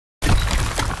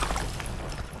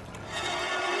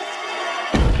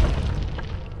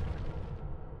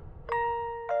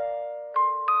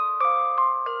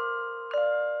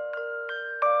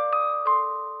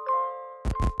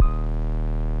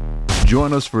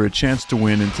Join us for a chance to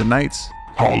win in tonight's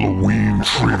Halloween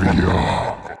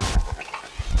Trivia.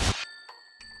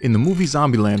 In the movie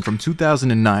Zombieland from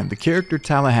 2009, the character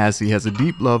Tallahassee has a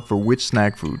deep love for which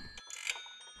snack food?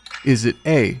 Is it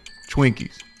A,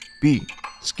 Twinkies, B,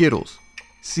 Skittles,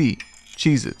 C,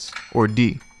 Cheez-Its, or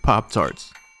D,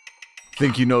 Pop-Tarts?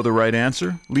 Think you know the right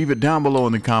answer? Leave it down below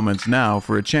in the comments now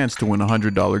for a chance to win a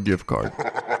 $100 gift card.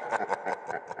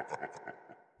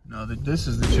 No, this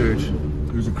is the church.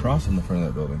 There's a cross in the front of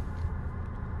that building.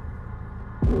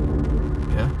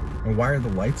 Yeah? And why are the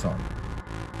lights on?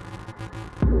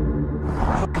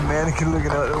 Fucking mannequin looking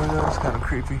out the window. It's kind of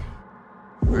creepy.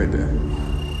 Right there.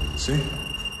 See?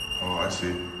 Oh, I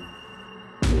see.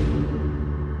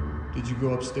 Did you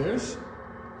go upstairs?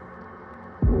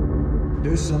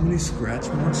 There's so many scratch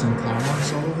marks and claw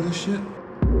marks all over this shit.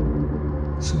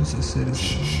 As soon as I said it,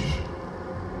 shh.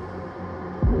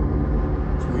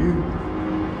 It's weird.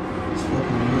 It's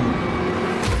fucking weird.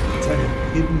 It's like a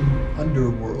hidden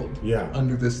underworld. Yeah.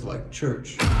 Under this, like,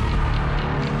 church.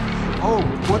 Oh,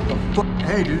 what the fuck?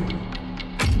 Hey, dude.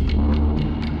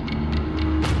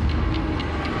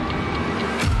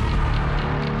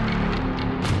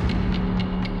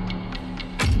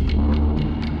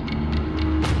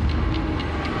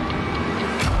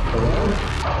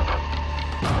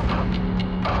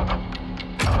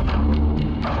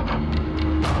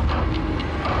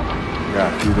 Yeah,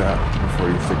 do that before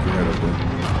you stick your head up there.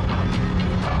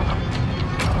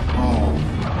 Oh.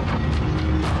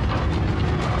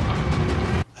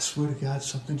 I swear to God,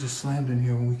 something just slammed in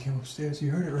here when we came upstairs.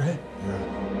 You heard it, right? Yeah.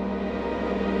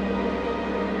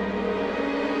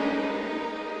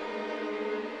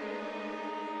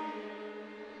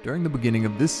 During the beginning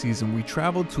of this season, we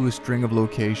traveled to a string of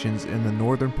locations in the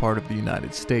northern part of the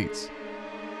United States.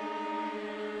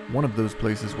 One of those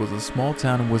places was a small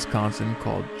town in Wisconsin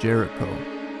called Jericho.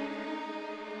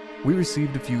 We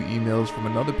received a few emails from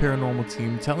another paranormal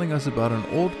team telling us about an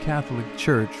old Catholic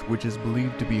church which is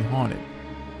believed to be haunted.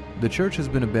 The church has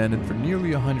been abandoned for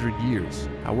nearly 100 years.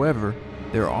 However,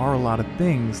 there are a lot of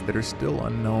things that are still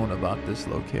unknown about this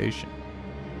location.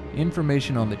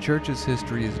 Information on the church's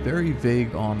history is very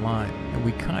vague online, and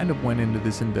we kind of went into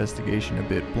this investigation a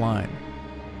bit blind.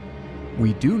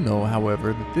 We do know,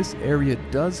 however, that this area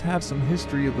does have some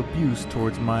history of abuse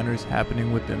towards minors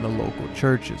happening within the local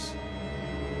churches.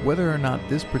 Whether or not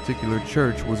this particular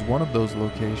church was one of those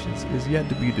locations is yet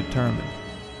to be determined,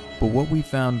 but what we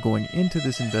found going into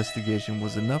this investigation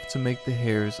was enough to make the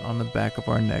hairs on the back of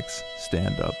our necks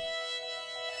stand up.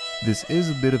 This is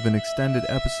a bit of an extended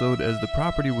episode as the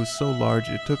property was so large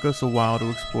it took us a while to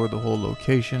explore the whole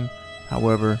location.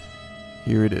 However,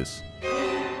 here it is.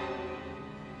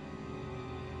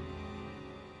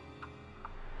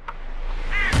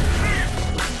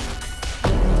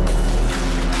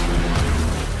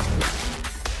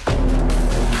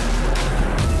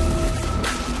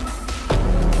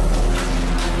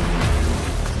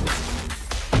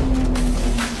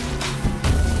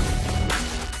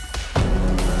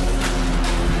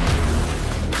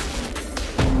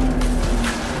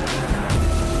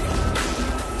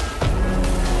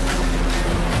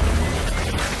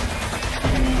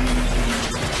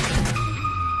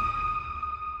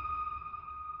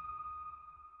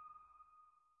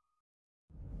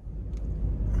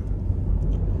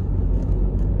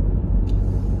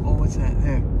 What's that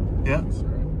there? Yeah.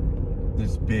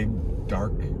 This big,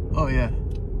 dark. Oh yeah.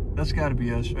 That's gotta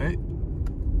be us, right?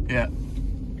 Yeah.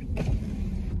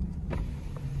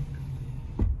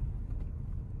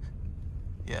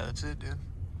 Yeah, that's it, dude.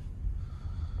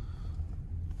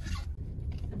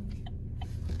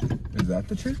 Is that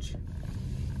the church?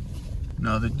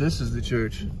 No, this is the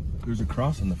church. There's a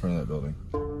cross in the front of that building.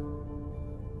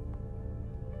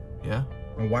 Yeah?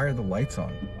 And why are the lights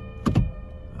on?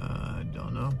 I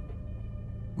don't know.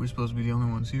 We're supposed to be the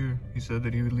only ones here. He said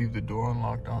that he would leave the door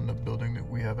unlocked on the building that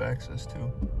we have access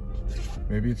to.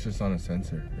 Maybe it's just on a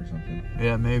sensor or something.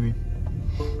 Yeah, maybe.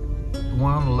 The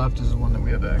one on the left is the one that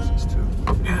we have access to.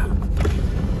 Yeah.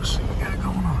 Let's see what we got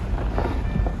going on.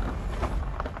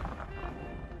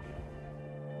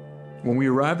 When we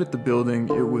arrived at the building,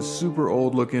 it was super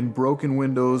old looking, broken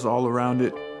windows all around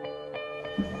it.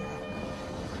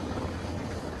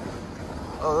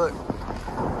 Oh, look.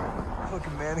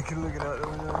 Fucking mannequin looking out the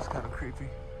window. It's kind of creepy.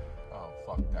 Oh,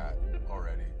 fuck that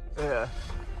already. Yeah.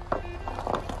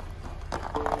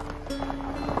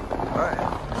 Alright,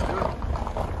 let's do it.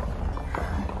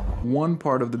 One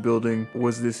part of the building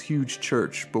was this huge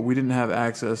church, but we didn't have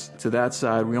access to that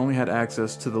side. We only had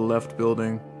access to the left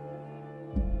building.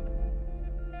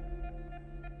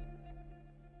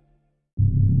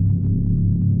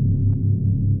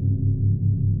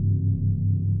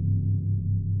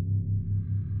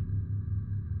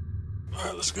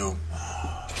 Alright, let's go.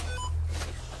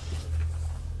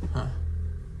 Huh.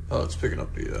 Oh, it's picking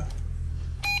up the,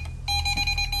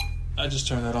 I just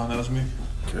turned that on, that was me.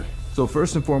 Okay. So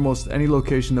first and foremost, any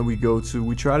location that we go to,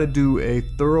 we try to do a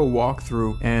thorough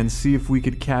walkthrough and see if we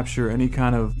could capture any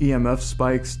kind of EMF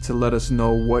spikes to let us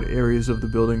know what areas of the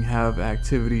building have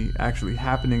activity actually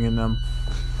happening in them.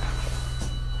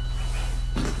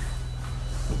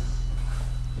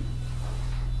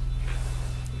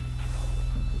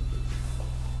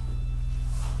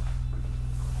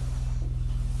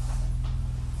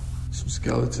 Some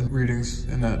skeleton readings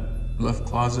in that left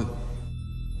closet.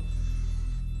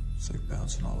 It's like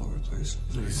bouncing all over the place.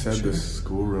 He said this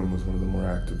schoolroom was one of the more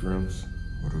active rooms.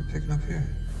 What are we picking up here?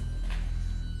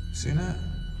 You seen that?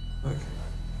 Look.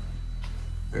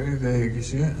 Very vague, you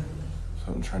see it?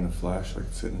 Something trying to flash, like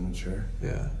sitting in a chair.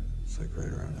 Yeah, it's like right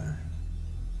around there.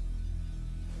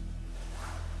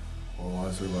 Well, why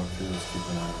is there locked here? Let's keep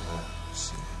an eye on that. Let's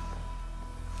see.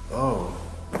 Oh,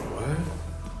 what?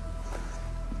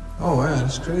 Oh, wow,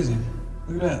 that's crazy.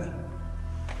 Look at that.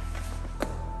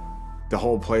 The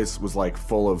whole place was like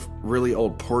full of really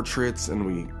old portraits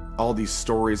and all these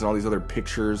stories and all these other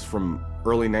pictures from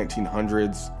early 1900s.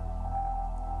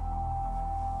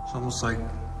 It's almost like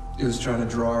it was trying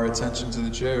to draw our attention to the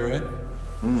chair, right?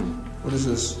 What is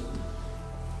this?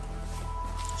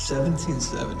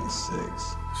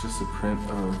 1776. It's just a print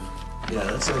of Yeah,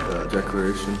 that's like a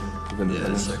Declaration of Yeah,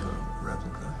 Independence. it's like a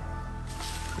replica.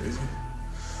 Crazy.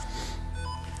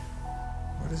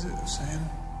 What is it saying?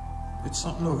 It's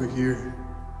something over here.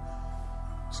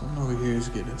 Something over here is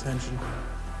getting attention.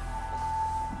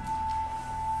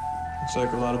 Looks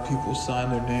like a lot of people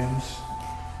signed their names.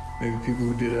 Maybe people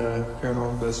who did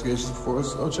paranormal investigations before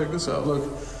us. Oh, check this out. Look.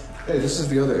 Hey, this is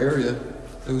the other area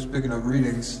that was picking up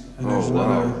readings. And there's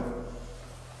another. Wow.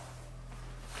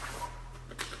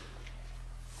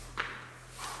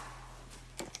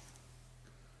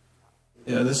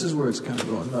 Yeah, this is where it's kind of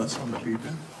going nuts on the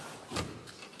beeping.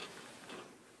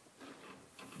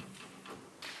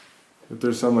 If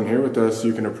there's someone here with us,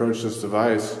 you can approach this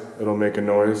device. It'll make a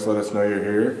noise, let us know you're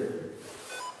here.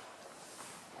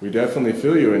 We definitely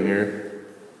feel you in here.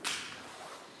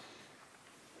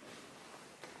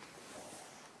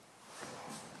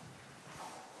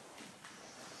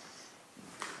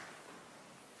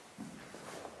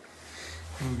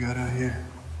 What we got out here?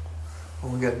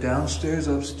 Well, we got downstairs,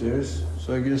 upstairs.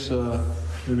 So I guess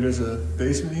maybe there's a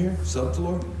basement here,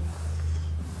 subfloor.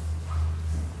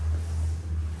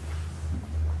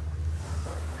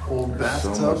 Old There's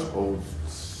bathtub. so much old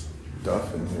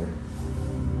stuff in here.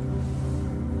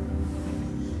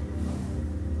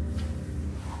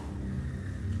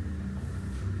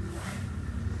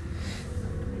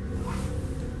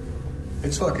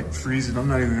 It's fucking freezing, I'm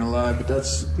not even gonna lie, but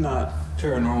that's not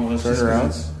paranormal. That's Turn just around.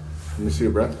 'cause Let me see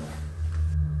your breath.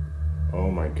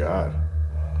 Oh my god.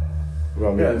 What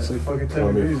about me? Yeah, it's like fucking 10 What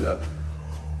about me? degrees out.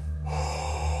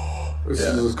 This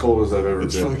is as cold as I've ever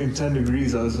It's been. fucking 10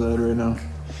 degrees outside right now.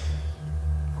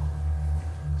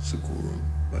 It's a cool room.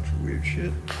 Bunch of weird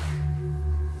shit.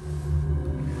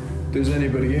 If there's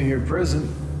anybody in here present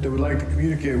that would like to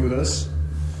communicate with us,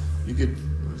 you could,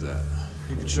 what was that?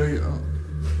 You could show you,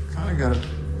 kind of got it.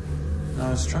 No, I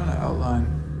was trying to outline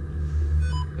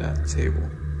that table.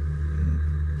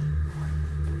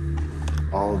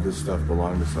 All of this stuff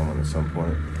belonged to someone at some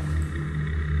point.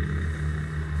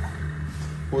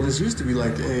 Well, this used to be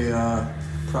like a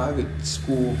private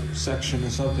school section or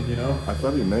something, you know? I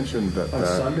thought he mentioned that. Like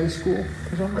Sunday school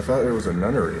or something? I thought there was a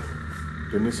nunnery.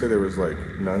 Didn't he say there was like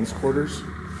nuns' quarters?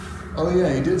 Oh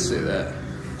yeah, he did say that.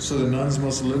 So the nuns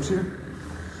must have lived here?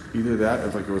 Either that,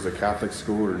 if like it was a Catholic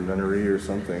school or nunnery or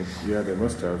something. Yeah, they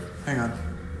must have. Hang on.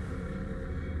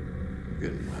 We're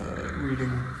getting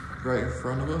reading right in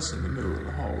front of us in the middle of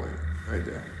the hallway. Right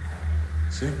there.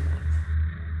 See?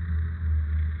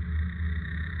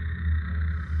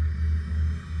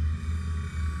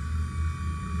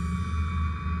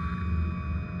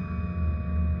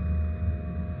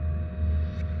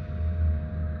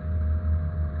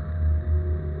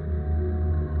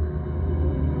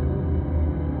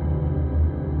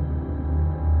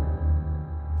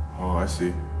 Oh, I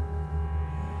see.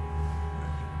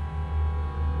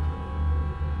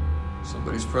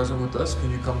 Somebody's present with us.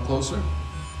 Can you come closer?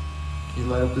 Can you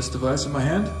light up this device in my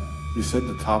hand? You said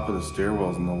the top of the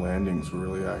stairwells and the landings were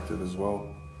really active as well.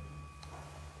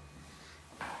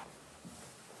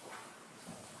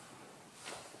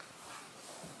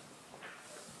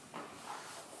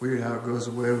 Weird how it goes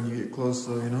away when you get close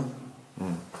though, you know?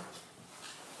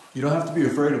 You don't have to be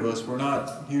afraid of us. We're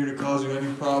not here to cause you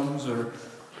any problems or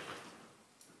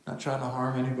not trying to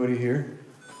harm anybody here.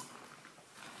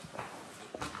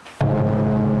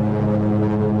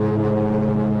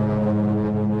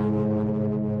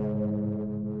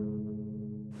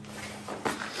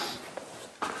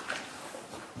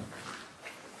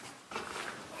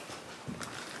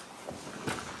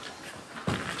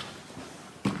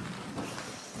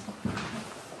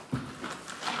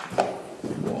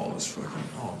 it's fucking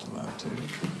all dilapidated.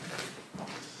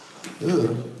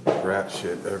 Ugh. Rat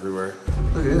shit everywhere.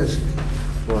 Look at this.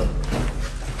 What?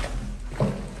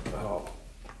 Oh.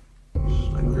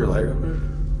 Move your leg up there.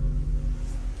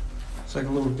 It's like a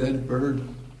little dead bird.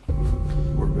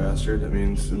 Poor bastard. That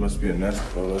means it must be a nest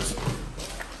above us.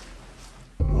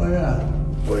 Oh yeah.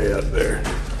 Way up there.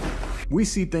 We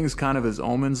see things kind of as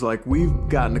omens, like we've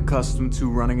gotten accustomed to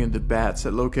running into bats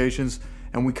at locations,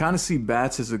 and we kind of see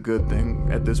bats as a good thing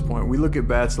at this point. We look at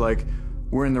bats like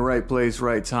we're in the right place,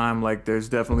 right time, like there's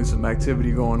definitely some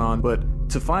activity going on, but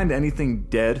to find anything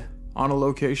dead on a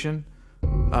location,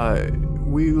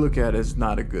 we look at as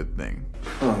not a good thing.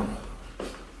 Oh.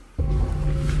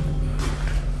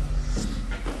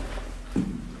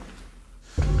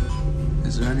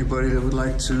 Is there anybody that would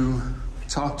like to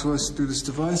talk to us through this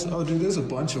device? Oh, dude, there's a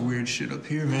bunch of weird shit up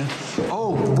here, man.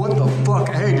 Oh, what the fuck?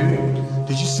 Hey, dude,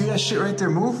 did you see that shit right there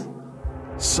move?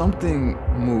 Something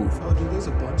moved. Oh, dude, there's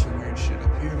a bunch of weird shit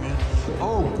up here, man.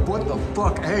 Oh, what the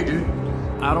fuck? Hey, dude.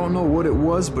 I don't know what it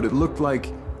was, but it looked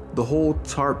like the whole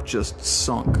tarp just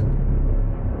sunk.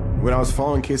 When I was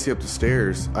following Casey up the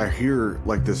stairs, I hear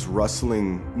like this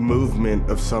rustling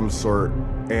movement of some sort,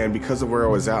 and because of where I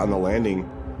was at on the landing,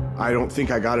 I don't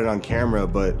think I got it on camera,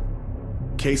 but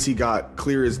Casey got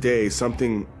clear as day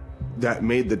something that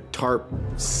made the tarp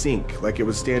sink, like it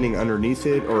was standing underneath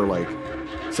it, or like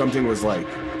something was like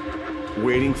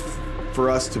waiting for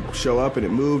us to show up and it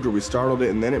moved, or we startled it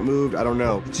and then it moved. I don't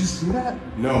know. Did you see that?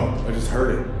 No, I just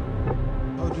heard it.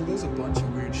 Oh, dude, there's a bunch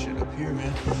of weird shit up here,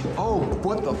 man. Oh,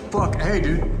 what the fuck? Hey,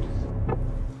 dude.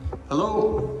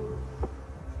 Hello?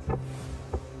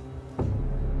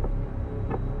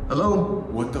 Hello?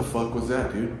 What the fuck was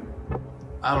that, dude?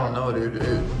 I don't know,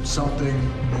 dude. Something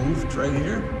moved right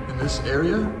here in this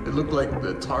area. It looked like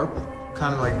the tarp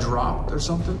kind of like dropped or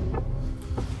something.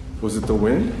 Was it the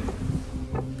wind?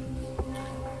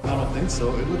 I don't think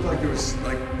so. It looked like it was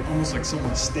like almost like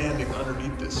someone standing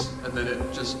underneath this, and then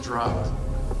it just dropped.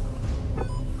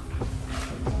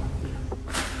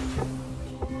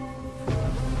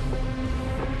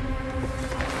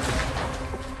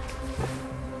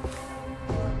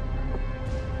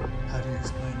 How do you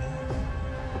explain that?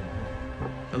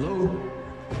 Hello?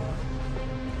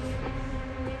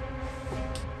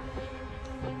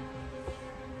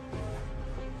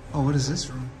 Oh, what is this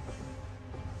room?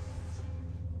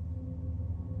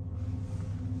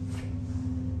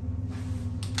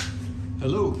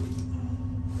 Hello?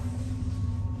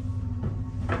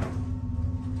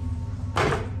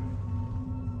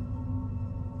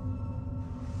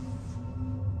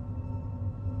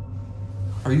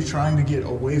 Are you trying to get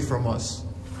away from us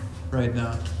right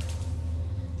now?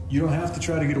 You don't have to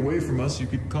try to get away from us. You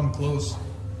could come close.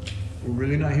 We're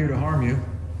really not here to harm you.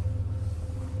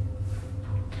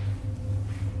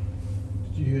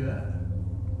 Did you hear that?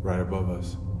 Right above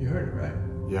us. You heard it, right?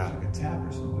 Yeah. Like a tap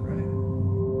or something, right?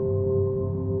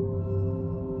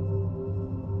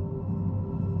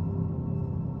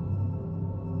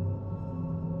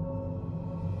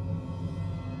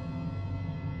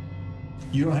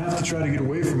 You don't have to try to get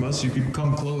away from us. You could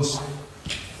come close.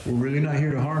 We're really not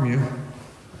here to harm you.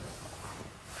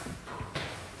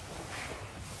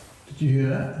 Did you hear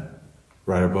that?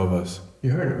 Right above us.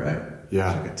 You heard it, right?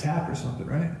 Yeah. It's like a tap or something,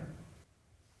 right?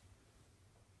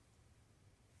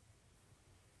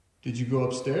 Did you go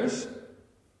upstairs?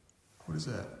 What is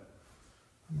that?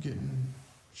 I'm getting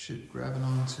shit grabbing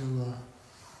onto,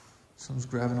 someone's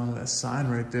grabbing onto that sign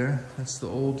right there. That's the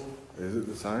old Is it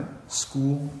the sign?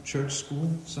 school, church school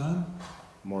sign.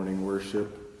 Morning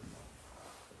worship,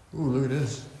 Ooh, look at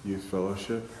this. youth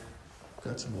fellowship.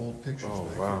 Got some old pictures Oh,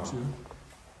 back wow. here too.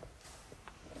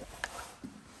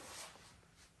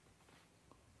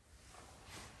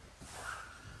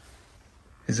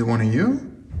 Is it one of you?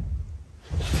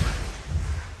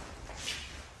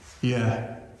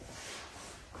 Yeah.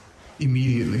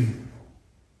 Immediately.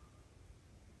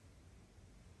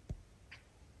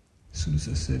 As soon as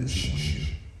I said it's one of you.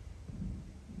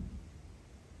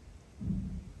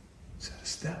 Is that a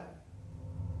step?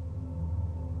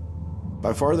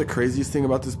 By far the craziest thing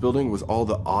about this building was all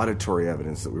the auditory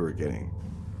evidence that we were getting.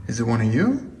 Is it one of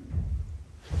you?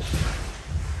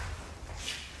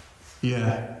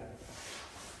 Yeah.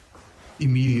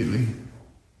 Immediately.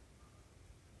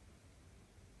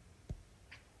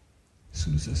 As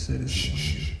soon as I said it's one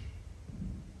of you.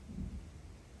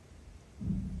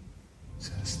 Is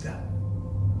that a step?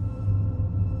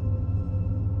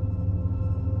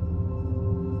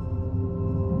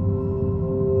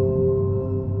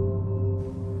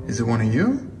 Is it one of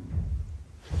you?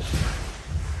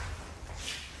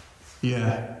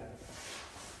 Yeah.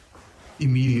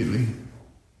 Immediately.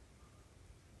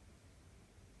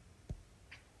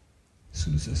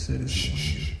 soon as I said it.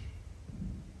 Shh.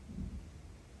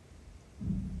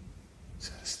 Is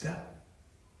that a step?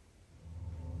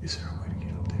 Is there a way to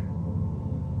get up there?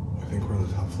 I think we're on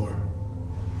the top floor.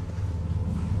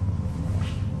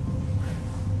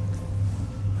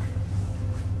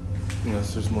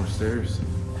 Unless there's more stairs.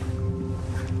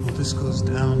 Well, this goes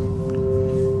down.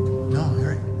 No,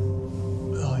 Harry.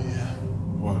 Oh, yeah.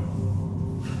 What?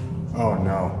 Oh,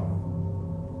 no.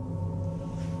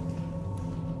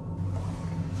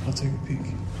 I'll take a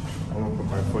peek. I'm gonna put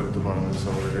my foot at the bottom of this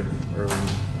elevator. Or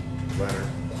ladder.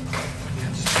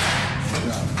 Yes.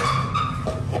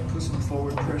 Put some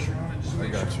forward pressure on it. Just I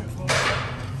got you.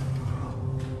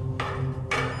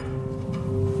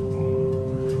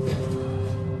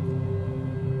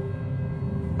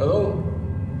 Hello?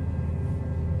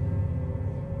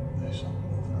 There's something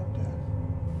moving up there.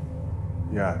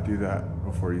 Yeah, do that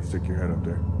before you stick your head up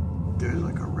there. There's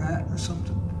like a rat or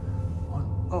something.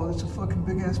 Oh, there's a fucking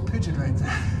big ass pigeon right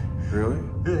there. Really?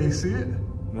 Yeah, you see it?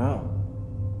 No.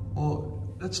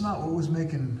 Well, that's not what was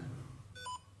making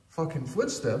fucking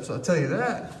footsteps, I'll tell you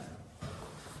that.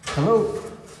 Hello?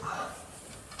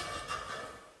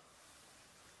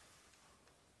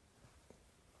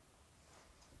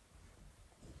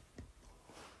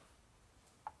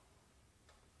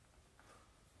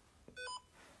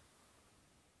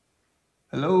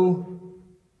 Hello?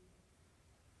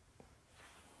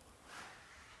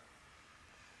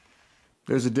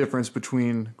 There's a difference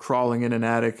between crawling in an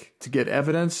attic to get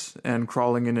evidence and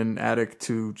crawling in an attic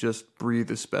to just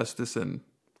breathe asbestos and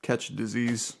catch a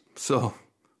disease. So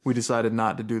we decided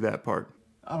not to do that part.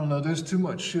 I don't know, there's too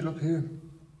much shit up here.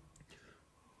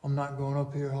 I'm not going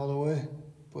up here all the way,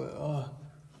 but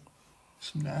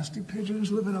some nasty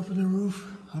pigeons living up in the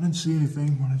roof. I didn't see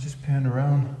anything when I just panned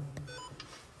around.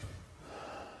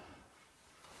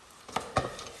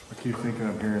 I keep thinking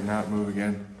I'm hearing that move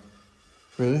again.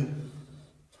 Really?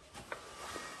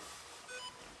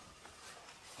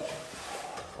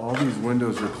 All these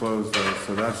windows are closed though,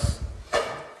 so that's...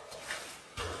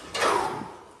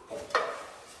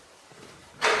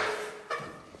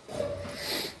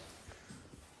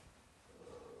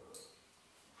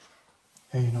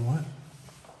 Hey, you know what?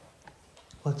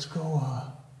 Let's go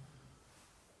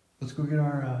get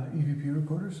our EVP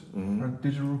recorders, our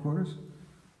digital recorders.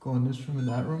 Go in this room and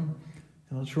that room,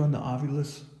 and let's run the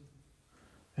Ovilus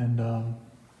and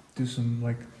do some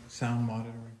like sound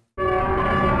monitoring.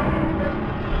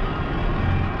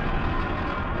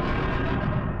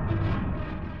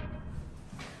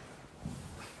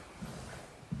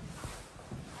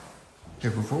 Okay,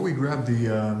 before we grab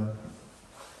the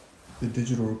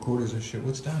digital recorders and shit,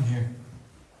 what's down here?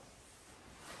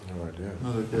 No idea.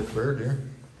 Another dead bird here.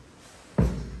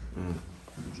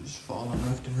 Just falling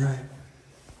left and right.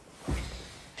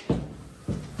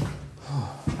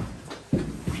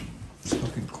 It's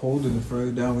fucking cold, and the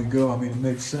further down we go, I mean, it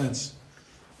makes sense.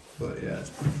 But yeah,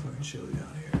 it's pretty fucking chilly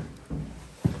down here.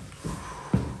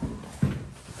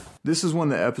 This is when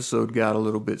the episode got a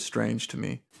little bit strange to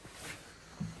me.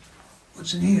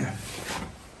 What's in here?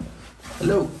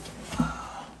 Hello?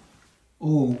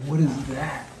 Oh, what is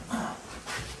that?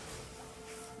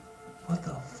 What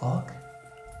the fuck?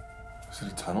 Is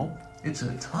it a tunnel? It's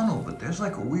a tunnel, but there's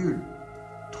like a weird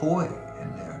toy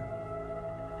in there.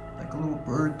 Like a little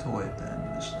bird toy at the end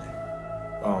of this thing.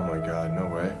 Oh my god, no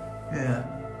way. Yeah.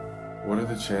 What are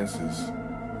the chances?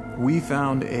 We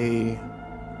found a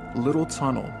little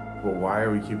tunnel. Well, why do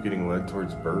we keep getting led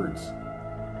towards birds?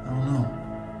 I don't know.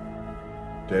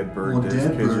 Dead bird, Well, dead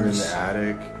dead pigeon in birds. the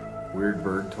attic, weird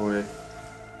bird toy.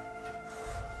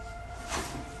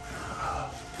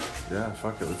 Yeah,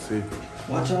 fuck it, let's see.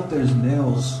 Watch out, there's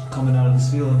nails coming out of the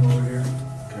ceiling over here.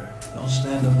 Okay. Don't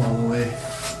stand up all the way.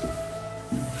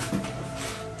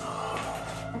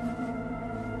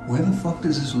 Where the fuck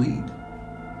does this lead?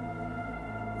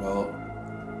 Well,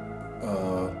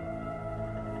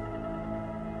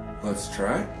 let's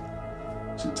try.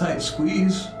 It's a tight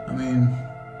squeeze. I mean,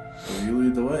 Well, you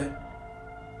lead the way.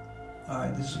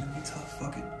 alright, this is gonna be tough.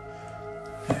 Fuck it.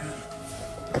 Yeah.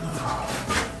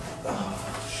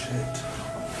 Oh, shit.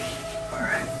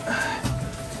 Alright.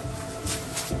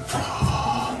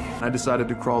 I decided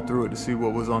to crawl through it to see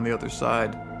what was on the other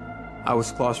side. I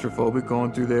was claustrophobic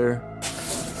going through there.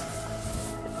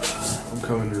 I'm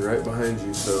coming right behind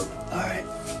you, so... Alright.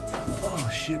 Oh,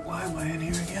 shit, why am I in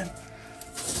here again?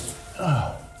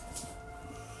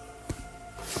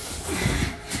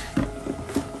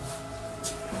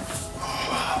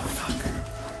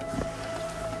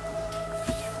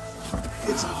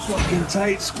 It's a fucking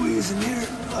tight squeeze in here.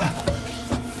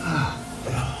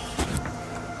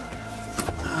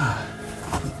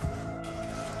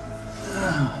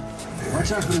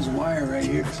 check for this wire right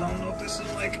here, because I don't know if this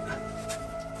is like...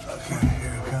 Okay,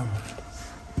 here it comes.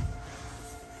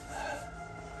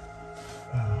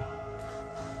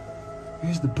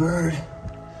 Here's the bird.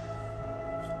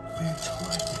 Weird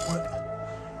toy.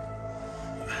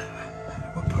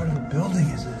 What part of the building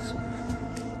is this?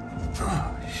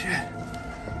 Oh, shit.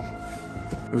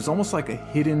 It was almost like a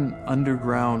hidden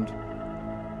underground,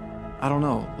 I don't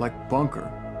know, like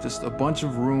bunker. Just a bunch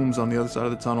of rooms on the other side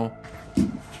of the tunnel.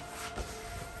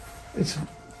 It's a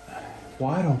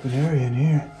wide open area in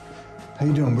here. How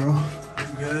you doing, bro?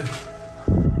 Good.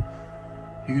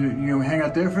 You gonna hang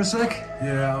out there for a sec?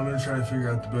 Yeah, I'm gonna try to figure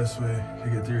out the best way to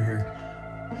get through here.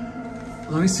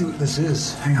 Let me see what this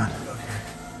is. Hang on.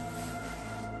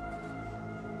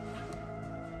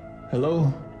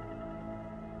 Hello?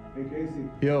 Hey, Casey.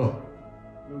 Yo.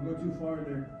 Don't go too far in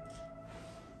there.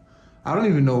 I don't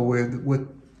even know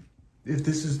if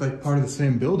this is like part of the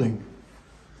same building.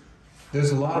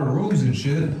 There's a lot of rooms and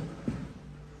shit.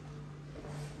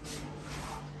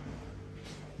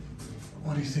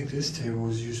 What do you think this table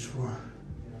was used for?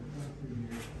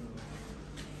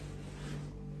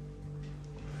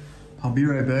 I'll be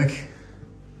right back.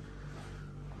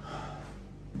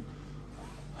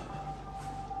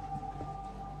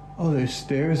 Oh, there's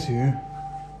stairs here.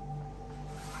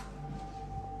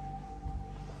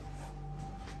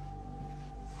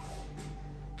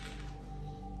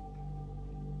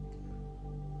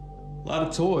 A lot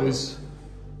of toys.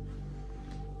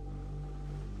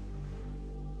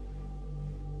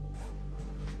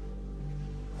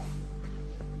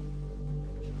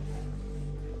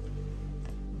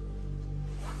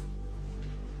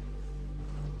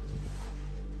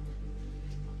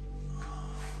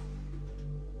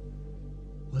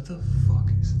 What the fuck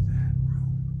is that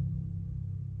room?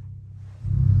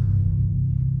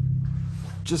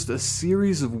 Just a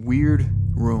series of weird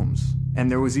rooms. And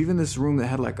there was even this room that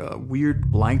had like a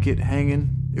weird blanket hanging.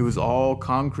 It was all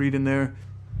concrete in there.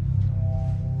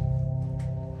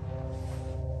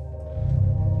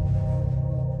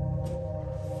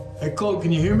 Hey, Cole,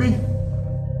 can you hear me?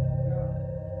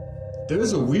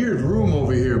 There's a weird room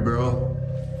over here, bro.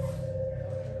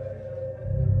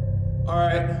 All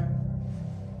right.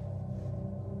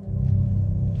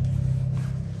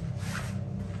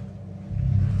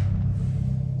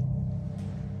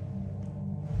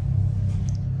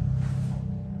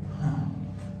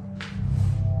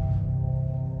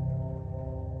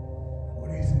 What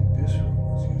do you think this room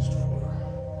was used for?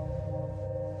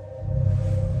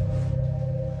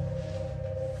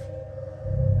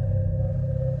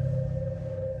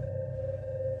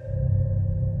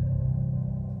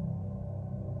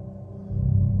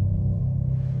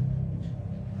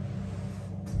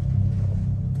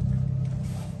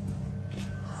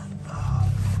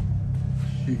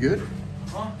 You good?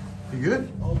 Huh? You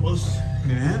good? Almost.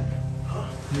 Need a hand?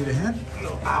 Need a hand?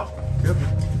 No, ow. Yep.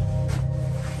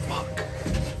 Fuck.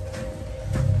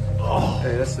 Oh.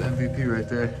 Hey, that's the MVP right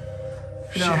there.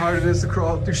 You know how hard it is to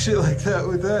crawl through shit like that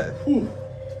with that? Whew.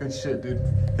 Good shit, dude.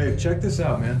 Hey, check this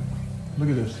out, man. Look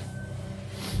at this.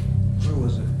 Where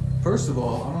was it? First of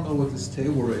all, I don't know what this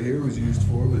table right here was used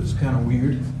for, but it's kind of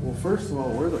weird. Well, first of all,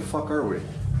 where the fuck are we?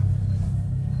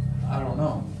 I don't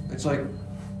know. It's like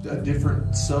a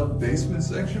different sub-basement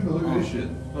section, but look at this shit.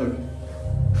 Look.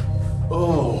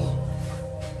 Oh.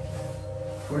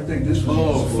 Where do you think this was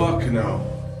Oh, used for? fuck no.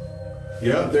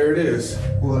 Yep, there it is.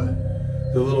 What?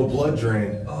 The little blood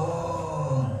drain.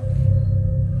 Oh.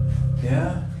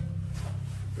 Yeah?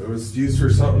 It was used for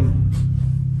something.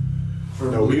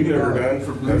 No, we've never done.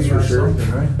 That's bleeding for out sure.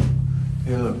 something, right?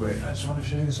 Here, look, wait. I just want to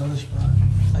show you this other spot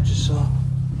I just saw.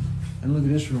 And look at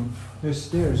this room. There's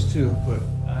stairs too, but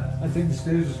I think the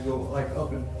stairs just go like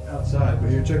up and outside. But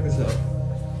here, check this out.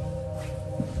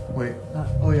 Wait.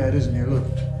 Oh yeah, it is in here. Look.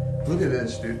 Look at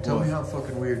this, dude. Tell me how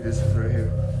fucking weird this is right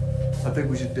here. I think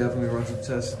we should definitely run some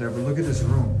tests in there. But look at this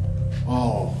room.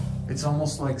 Oh. It's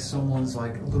almost like someone's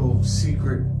like little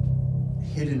secret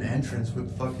hidden entrance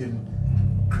with fucking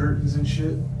curtains and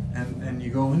shit. And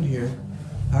you go in here.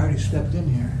 I already stepped in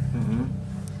here. Mm-hmm.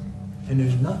 And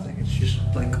there's nothing. It's just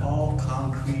like all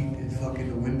concrete and fucking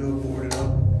the window boarded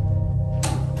up.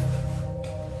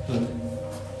 Look.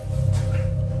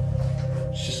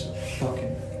 It's just a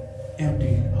fucking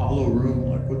empty, hollow room.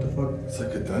 Like, what the fuck? It's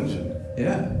like a dungeon.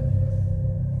 Yeah.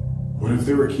 What if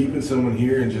they were keeping someone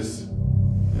here and just...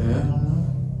 Yeah, I don't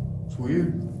know. It's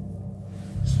weird.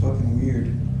 It's fucking weird.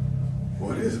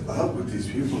 What is up with these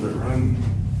people that run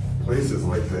places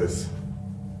like this?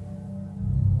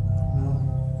 No.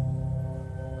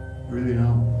 Really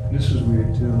no. This is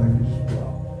weird too. Like, you just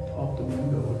dropped off the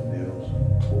window with nails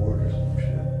and board or some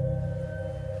shit.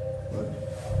 But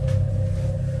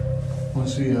Want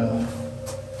to see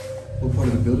what part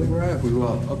of the building we're at? If we go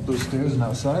up those stairs and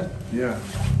outside? Yeah.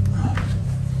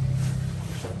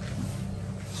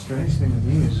 Strange thing to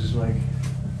me is just like,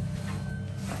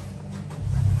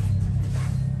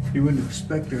 you wouldn't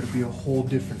expect there to be a whole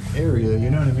different area, you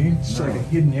know what I mean? It's No. like a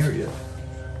hidden area.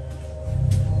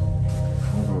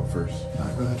 I'll go first.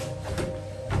 Alright, go ahead.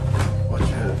 Watch your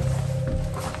head.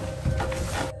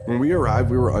 When we arrived,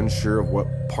 we were unsure of what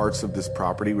parts of this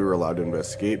property we were allowed to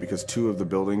investigate because 2 of the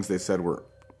buildings they said were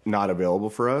not available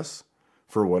for us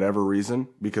for whatever reason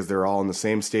because they're all in the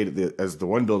same state as the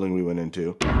one building we went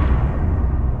into.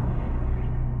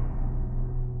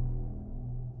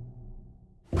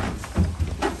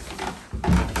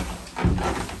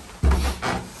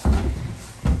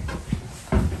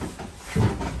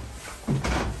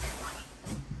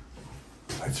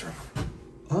 Lights are on.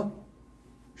 Huh?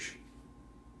 Shh.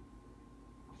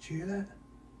 Did you hear that?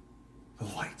 The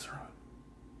lights are on.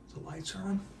 The lights are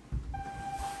on?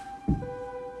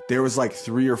 There was like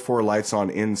 3 or 4 lights on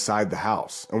inside the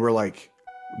house. And we're like,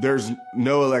 there's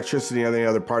no electricity in any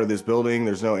other part of this building.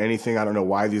 There's no anything. I don't know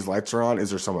why these lights are on.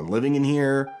 Is there someone living in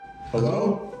here?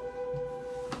 Hello?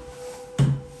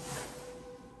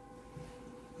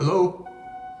 Hello?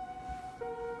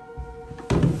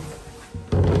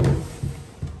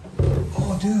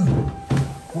 Oh, dude.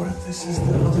 What if this is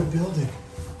the other building?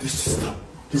 This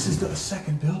is the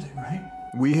second building, right?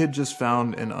 We had just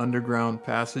found an underground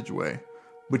passageway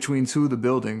between 2 of the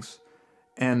buildings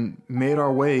and made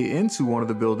our way into one of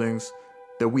the buildings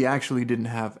that we actually didn't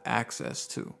have access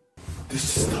to.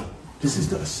 This is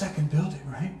the second building,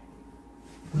 right?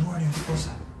 We weren't even supposed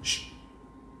to. Shh.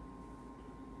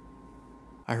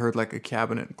 I heard like a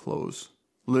cabinet close,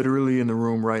 literally in the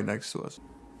room right next to us.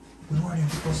 We weren't even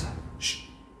supposed to. Shh.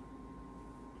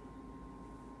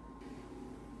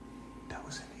 That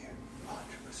was in here,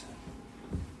 100%.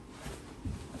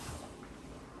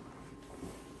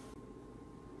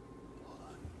 Hold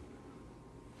on.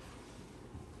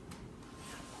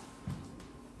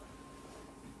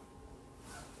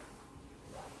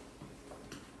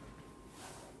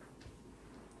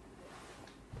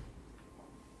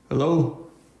 Hello?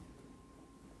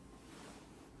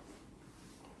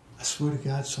 I swear to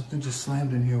God, something just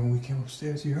slammed in here when we came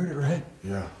upstairs. You heard it, right?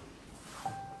 Yeah.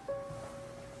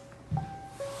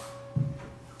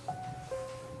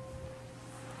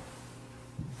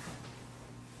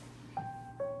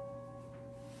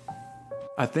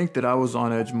 I think that I was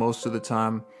on edge most of the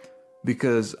time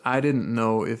because I didn't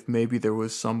know if maybe there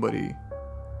was somebody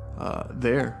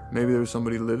there. Maybe there was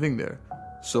somebody living there.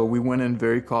 So we went in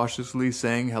very cautiously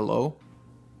saying hello.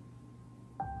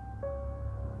 There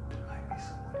might be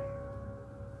someone here.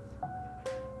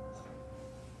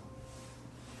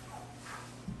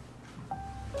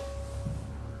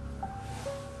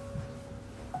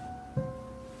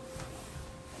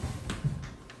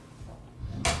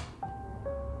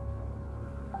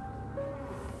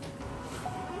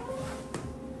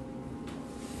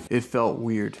 It felt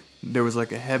weird. There was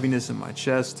like a heaviness in my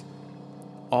chest.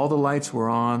 All the lights were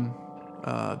on.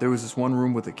 There was this one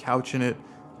room with a couch in it.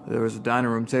 There was a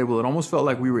dining room table. It almost felt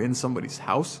like we were in somebody's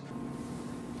house.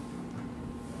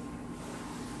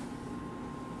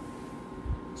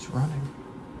 It's running.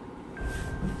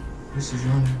 This is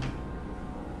running.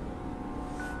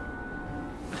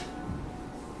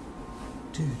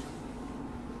 Dude.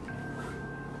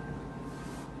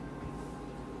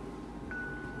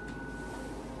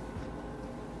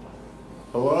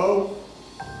 Hello?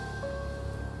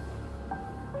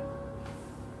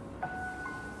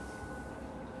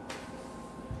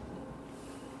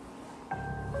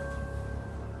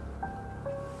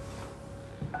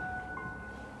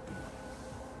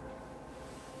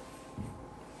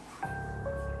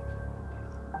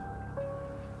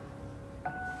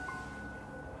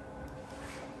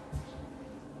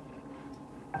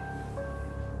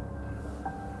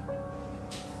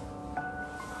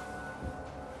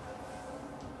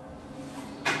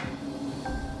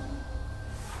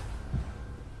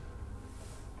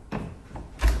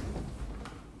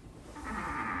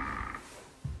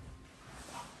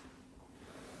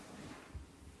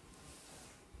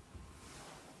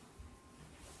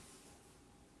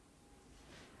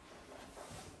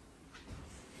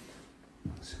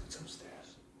 Let's see what's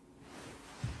upstairs.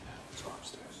 Yeah, let's go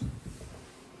upstairs.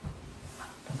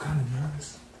 I'm kind of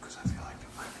nervous because I feel like there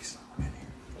might be someone in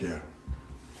here.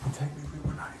 Yeah. And technically,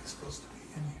 we're not even supposed to be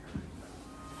in here.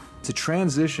 To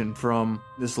transition from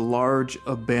this large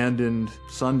abandoned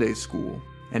Sunday school,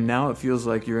 and now it feels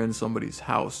like you're in somebody's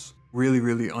house. Really,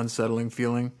 really unsettling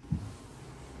feeling.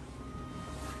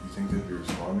 You think they'd be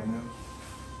responding then?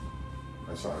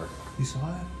 I saw her. You saw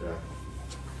it? Yeah.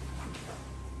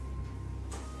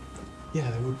 Yeah,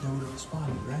 they would have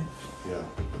responded, right? Yeah.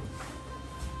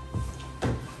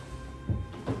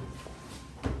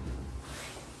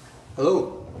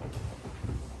 Hello?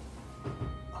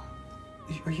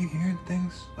 Are you hearing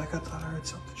things? Like I thought I heard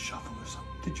something shuffle or something.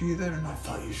 Did you hear that or I not?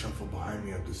 thought you shuffled behind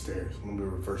me up the stairs when we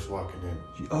were first walking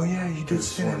in. Oh yeah, you did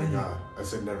say Swear that. to didn't you? God. I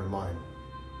said never mind.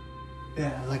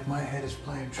 Yeah, like my head is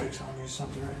playing tricks on me or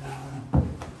something right now.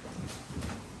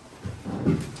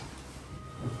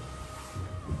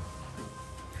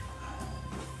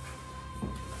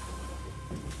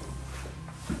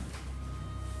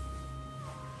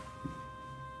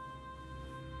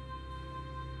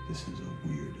 This is a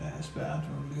weird ass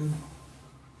bathroom, dude.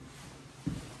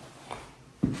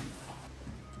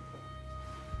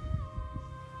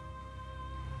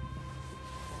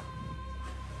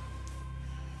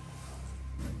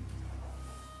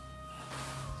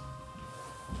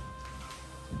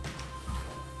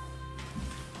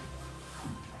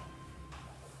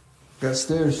 Got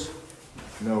stairs.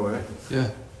 No way. Yeah.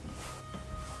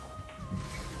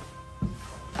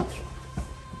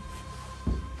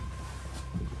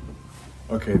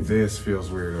 Okay, this feels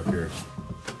weird up here.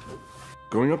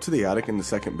 Going up to the attic in the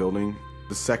second building,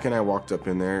 the second I walked up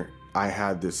in there, I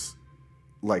had this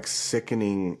like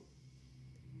sickening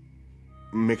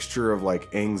mixture of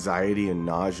like anxiety and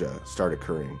nausea start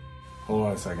occurring. Hold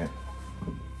on a second.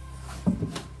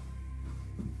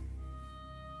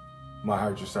 My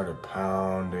heart just started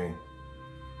pounding.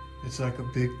 It's like a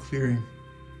big clearing.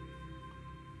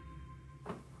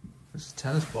 There's a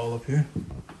tennis ball up here.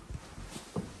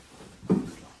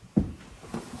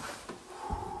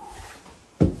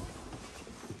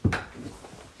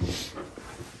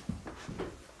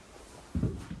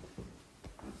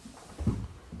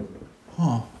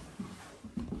 Huh.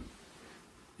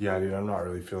 Yeah, dude, I'm not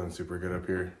really feeling super good up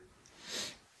here.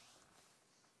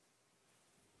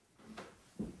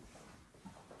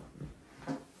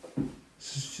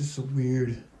 This is just a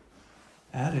weird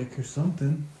attic or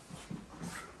something.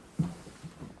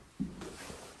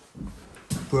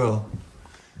 Bro,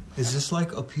 is this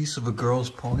like a piece of a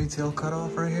girl's ponytail cut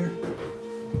off right here?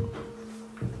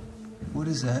 What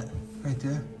is that right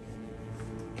there?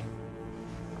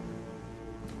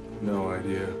 No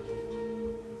idea.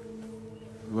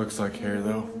 Looks like hair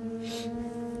though.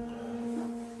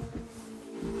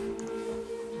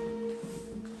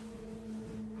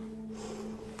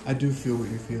 I do feel what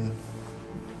you're feeling.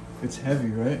 It's heavy,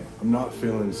 right? I'm not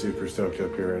feeling super stoked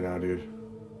up here right now, dude.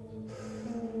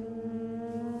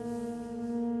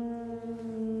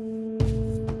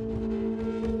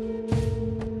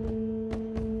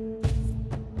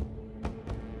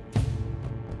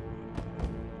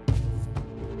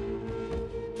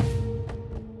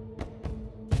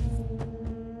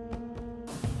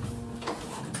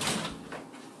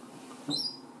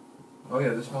 Oh yeah,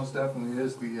 this most definitely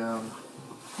is the building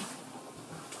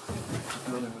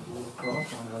with a little cross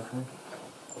on it, I think.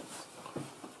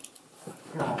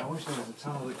 God, I wish there was a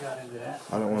tunnel that got into that.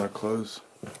 I don't want to close.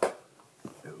 It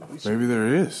would be Maybe there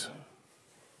is.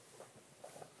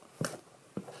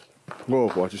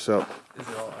 Whoa, watch yourself. Is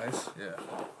it all ice? Yeah.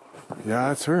 Yeah,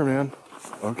 that's her, man.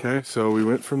 Okay, so we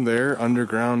went from there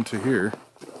underground to here.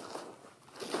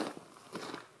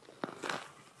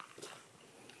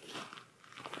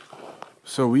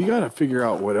 So we gotta figure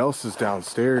out what else is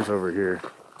downstairs over here.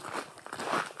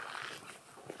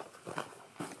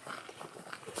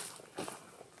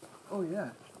 Oh yeah,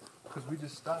 because we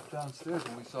just stopped downstairs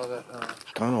when we saw that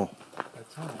Tunnel.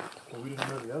 tunnel, but we didn't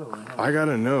know the other one. Huh? I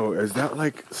gotta know, is that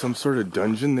like some sort of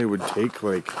dungeon they would take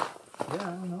like Yeah, I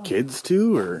don't know. kids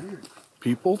to or Weird.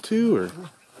 people to or?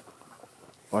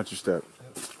 Watch your step.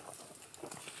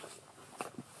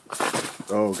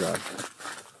 Oh god.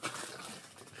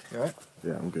 You alright?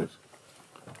 Yeah, I'm good.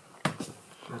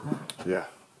 Yeah.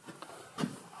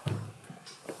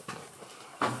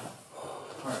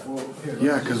 Alright, well, here.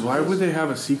 Yeah, because why would they have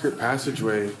a secret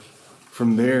passageway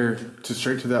from there to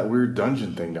straight to that weird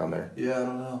dungeon thing down there? Yeah, I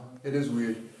don't know. It is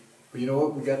weird. But you know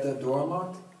what? We got that door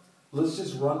unlocked. Let's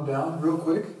just run down real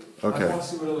quick. Okay. I want to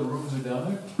see what other rooms are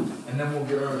down there. And then we'll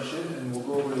get our shit and we'll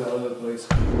go over to that other place.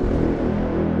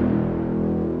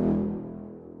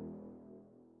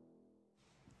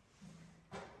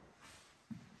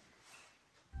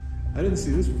 I didn't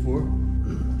see this before.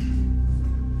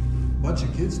 Bunch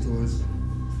of kids' toys.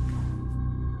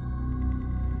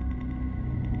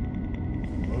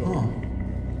 Huh.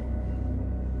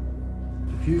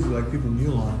 The pews are like people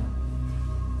kneel on.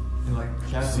 And like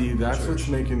Catholic See, that's church. what's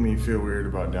making me feel weird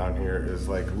about down here is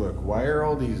like, look, why are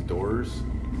all these doors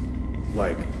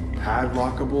like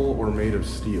padlockable or made of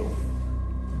steel?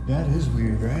 That is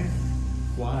weird, right?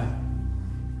 Why?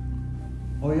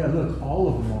 Oh yeah, look, all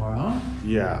of them are, huh?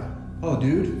 Yeah. Oh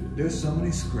dude, there's so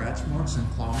many scratch marks and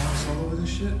claw marks all over this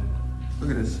shit. Look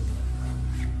at this.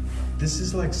 This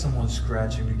is like someone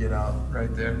scratching to get out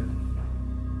right there.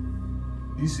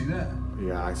 You see that?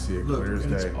 Yeah, I see it Look, clear as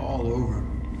and day. it's all over.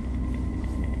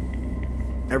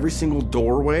 Every single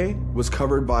doorway was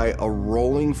covered by a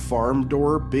rolling farm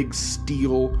door, big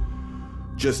steel,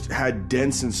 just had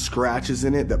dents and scratches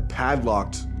in it that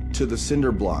padlocked to the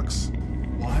cinder blocks.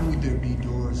 Why would there be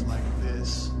doors like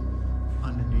this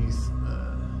underneath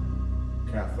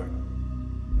Catholic. a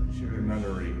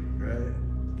Nunnery. right?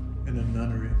 In a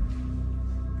nunnery.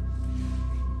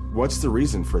 What's the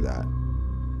reason for that?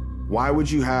 Why would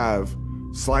you have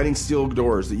sliding steel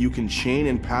doors that you can chain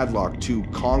and padlock to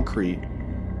concrete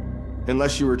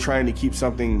unless you were trying to keep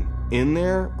something in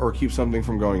there or keep something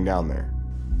from going down there?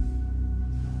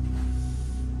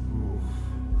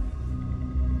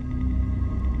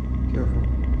 Careful.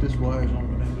 This wire's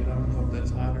open-ended. I don't know if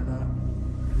that's hot or not.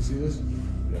 You see this?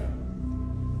 Yeah.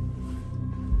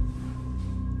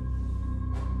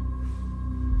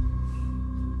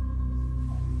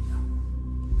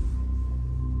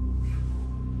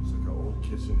 It's like an old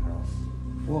kitchen house.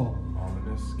 Whoa.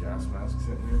 Ominous gas masks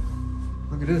in here.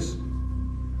 Look at this.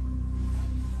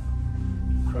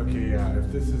 Okay, yeah,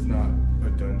 if this is not a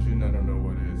dungeon, I don't know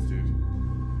what is, dude.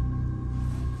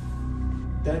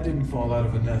 That didn't fall out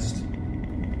of a nest.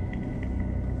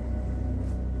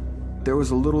 There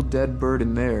was a little dead bird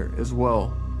in there as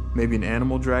well. Maybe an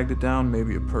animal dragged it down,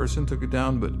 maybe a person took it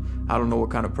down, but I don't know what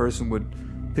kind of person would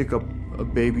pick up a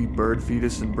baby bird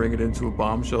fetus and bring it into a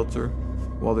bomb shelter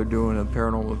while they're doing a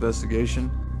paranormal investigation.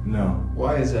 No.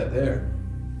 Why is that there?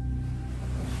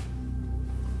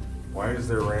 Why is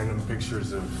there random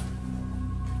pictures of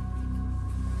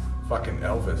fucking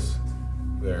Elvis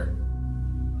there?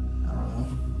 I don't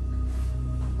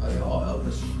know. Are they all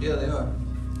Elvis? Yeah, they are.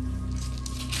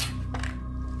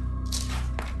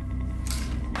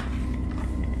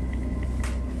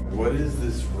 What is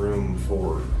this room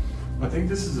for? I think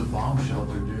this is a bomb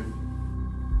shelter, dude.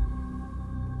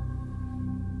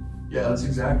 Yeah, that's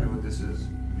exactly what this is.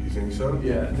 You think so?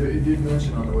 Yeah, it did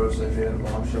mention on the website they had a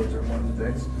bomb shelter in one of the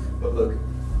things. But look,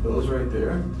 those right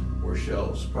there were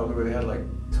shelves, probably where they had like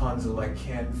tons of like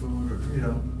canned food or, you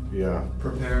know, Yeah.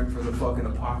 preparing for the fucking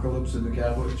apocalypse in the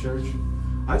Catholic Church.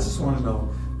 I just want to know,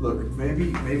 look, maybe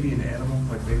an animal,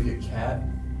 like maybe a cat,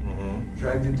 Mm-hmm.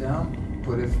 dragged it down.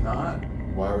 But if not,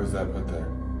 Why was that put there?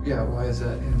 yeah, why is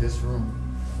that in this room?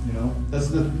 You know, that's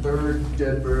the third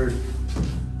dead bird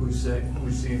we've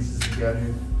seen since we got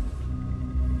here.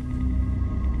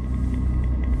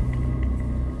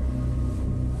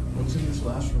 What's in this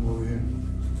last room over here?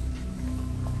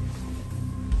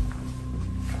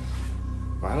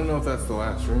 I don't know if that's the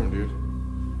last room, dude.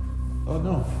 Oh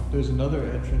no, there's another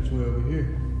entrance way over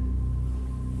here.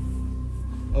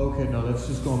 Okay, no, that's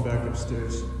just going back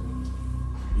upstairs.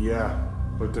 Yeah,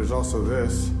 but there's also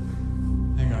this.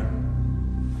 Hang on.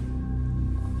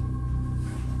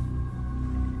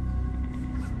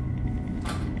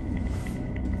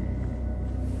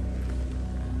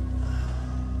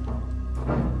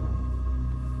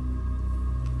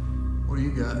 What do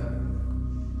you got?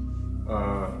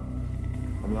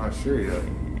 I'm not sure yet.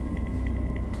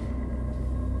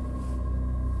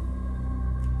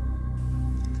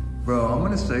 Bro, I'm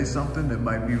gonna say something that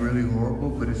might be really horrible,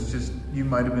 but it's just, you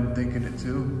might have been thinking it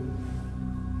too.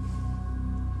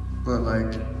 But like,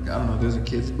 I don't know, there's a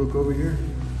kid's book over here.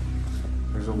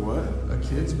 There's a what? A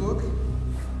kid's book?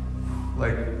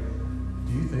 Like,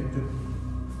 do you think that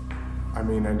I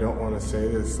mean, I don't want to say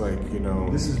this, like, you know.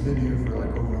 this has been here for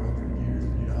like over 100 years?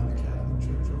 You know how the Catholic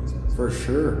Church always has. For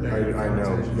sure. Negative I know.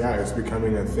 connotations. Yeah, it's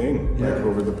becoming a thing, Yeah. like,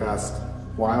 over the past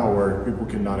while where people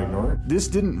cannot ignore it. This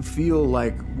didn't feel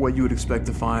like what you would expect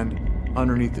to find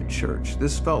underneath a church.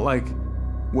 This felt like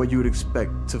what you would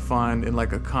expect to find in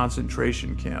like a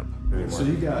concentration camp. So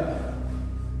you got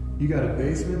a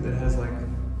basement that has like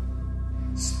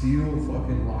steel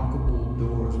fucking lockable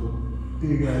doors with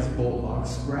big ass bolt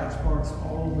locks, scratch marks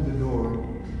all over the door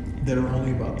that are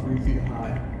only about 3 feet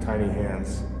high. Tiny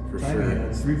hands, for Tiny sure.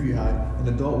 hands, 3 feet high. An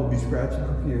adult will be scratching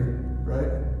up here,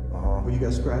 right? Uh-huh. But you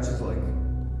got scratches like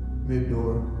mid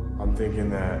door. I'm thinking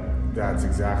that that's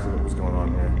exactly what was going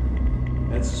on here.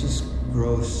 That's just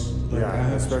gross. Like, I Yeah,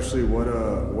 have- especially what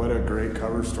a great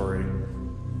cover story.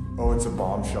 Oh, it's a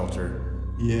bomb shelter.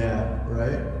 Yeah,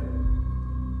 right?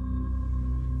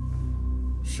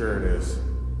 Sure it is.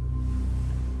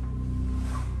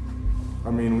 I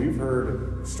mean, we've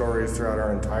heard stories throughout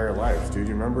our entire lives, dude.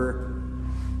 You remember?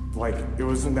 Like, it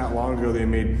wasn't that long ago they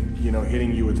made, you know,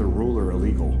 hitting you with a ruler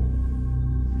illegal.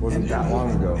 Wasn't that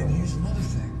long ago. And here's another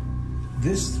thing.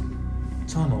 This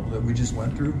tunnel that we just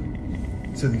went through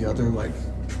to the other, like,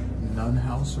 nun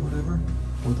house or whatever,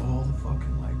 with all the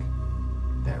fucking, like,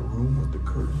 that room with the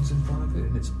curtains in front of it,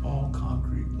 and it's all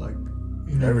concrete, like,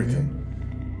 you know Everything. what I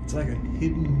mean? It's like a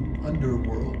hidden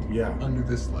underworld. Yeah. Under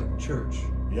this, like, church.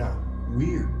 Yeah.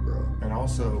 Weird, bro. And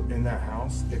also, in that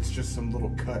house, it's just some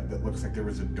little cut that looks like there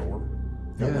was a door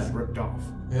that was ripped off.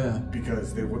 Yeah.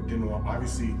 Because they didn't want,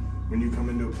 obviously, when you come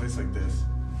into a place like this,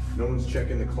 no one's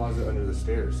checking the closet under the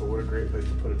stairs, so what a great place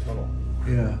to put a tunnel.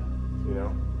 Yeah. You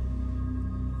know?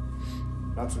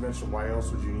 Not to mention, why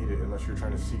else would you need it unless you're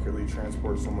trying to secretly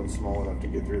transport someone small enough to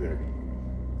get through there?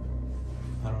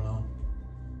 I don't know.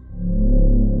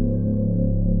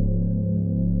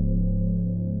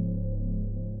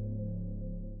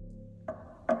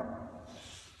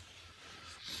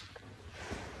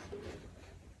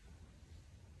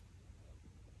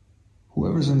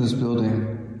 Whoever's in this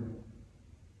building,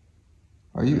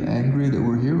 are you angry that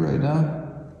we're here right now?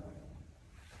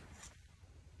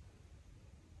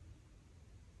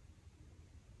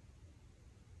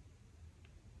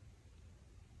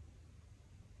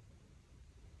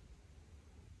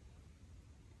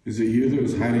 Is it you that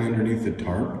was hiding underneath the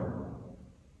tarp?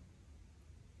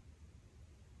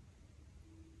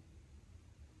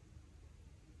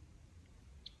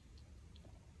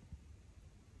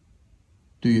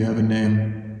 Do you have a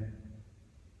name?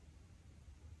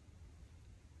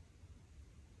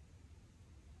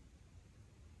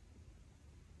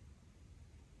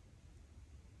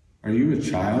 Are you a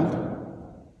child?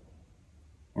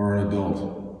 Or an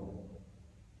adult?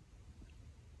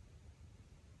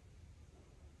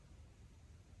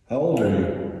 How old are you?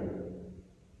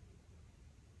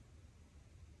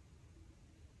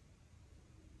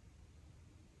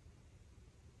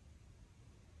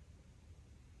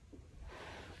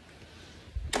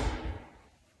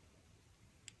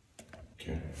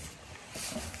 Okay.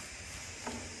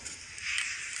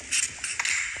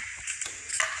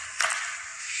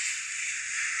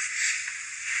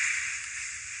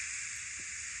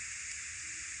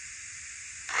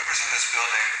 Whoever's in this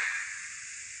building,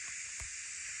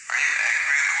 are you angry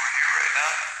that we're here right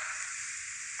now?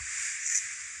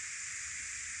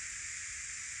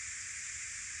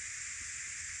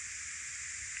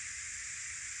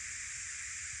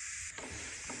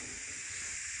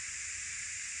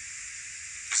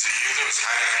 Is it you that was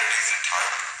hiding underneath the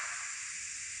tarp?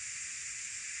 Do you have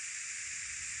a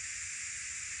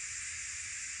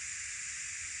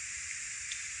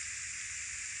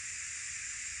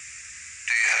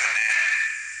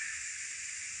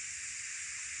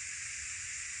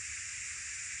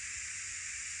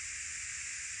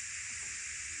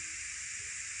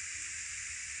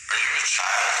name? Are you a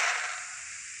child?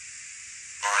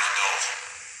 Or an adult?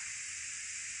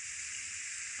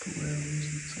 For whatever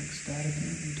reason, it's like static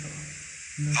and every talk.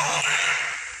 How old are you?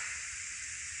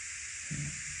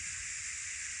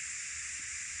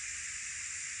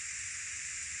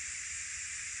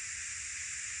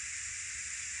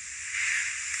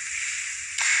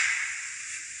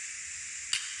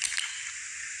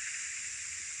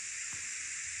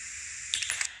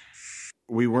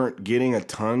 We weren't getting a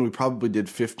ton. We probably did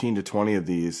 15 to 20 of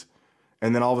these.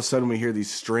 And then all of a sudden we hear these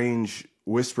strange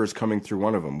whispers coming through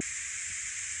one of them.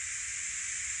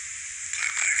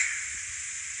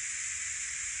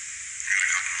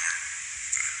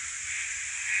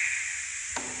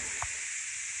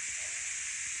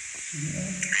 Are you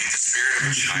the spirit of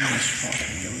a child?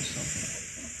 There was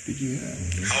something. Did you hear that?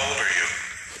 How old are you?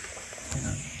 Hang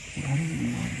on. How do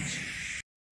you know this?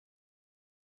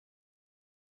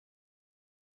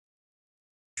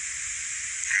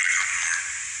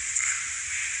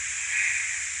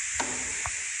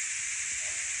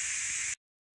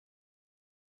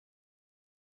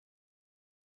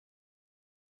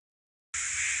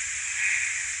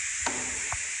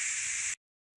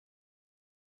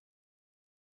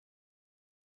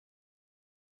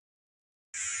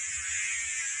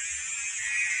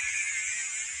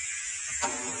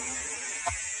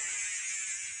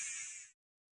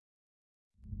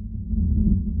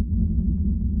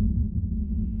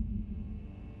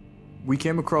 We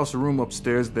came across a room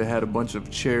upstairs that had a bunch of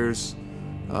chairs,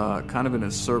 kind of in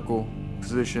a circle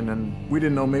position, and we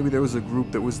didn't know, maybe there was a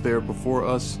group that was there before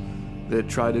us that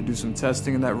tried to do some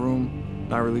testing in that room.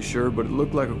 Not really sure, but it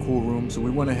looked like a cool room, so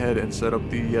we went ahead and set up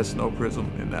the yes/no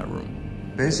prism in that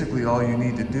room. Basically, all you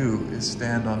need to do is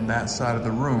stand on that side of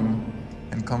the room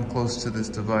and come close to this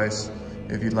device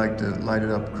if you'd like to light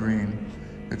it up green.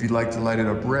 If you'd like to light it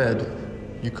up red,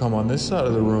 you come on this side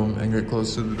of the room and get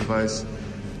close to the device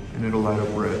and it'll light up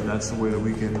red. And that's the way that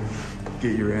we can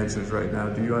get your answers right now.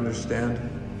 Do you understand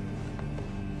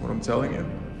what I'm telling you?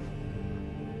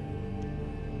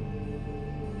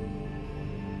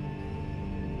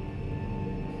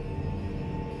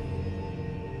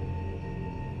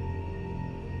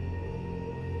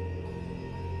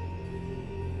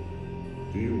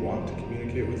 want to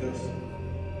communicate with us?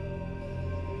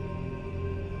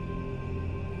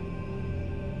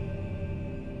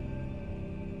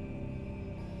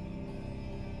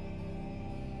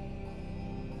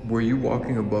 Were you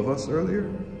walking above us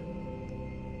earlier?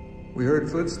 We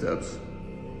heard footsteps.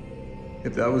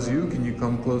 If that was you, can you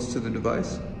come close to the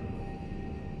device?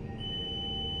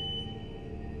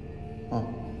 Oh.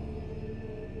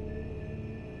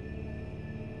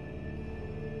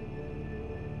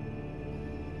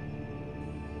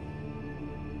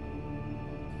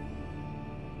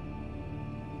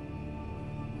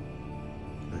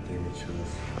 That gave me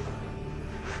chills.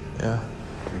 Yeah.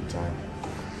 Big time.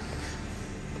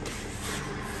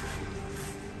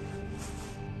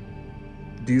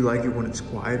 Do you like it when it's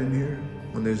quiet in here?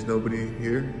 When there's nobody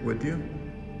here with you?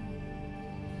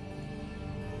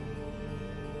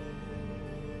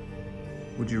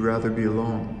 Would you rather be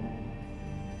alone?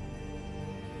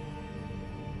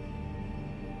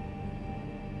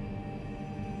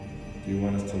 Do you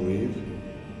want us to leave?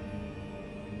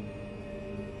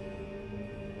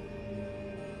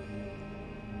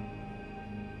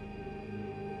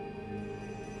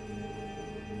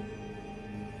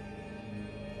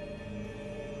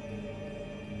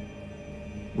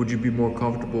 Would you be more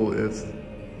comfortable if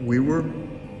we were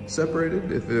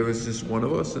separated? If there was just one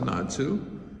of us and not two?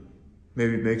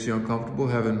 Maybe it makes you uncomfortable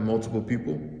having multiple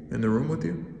people in the room with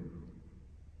you?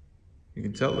 You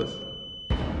can tell us.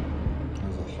 That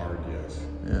was a hard yes.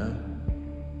 Yeah.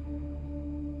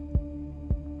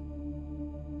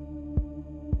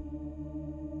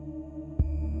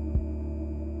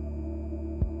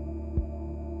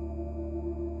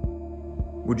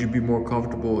 Would you be more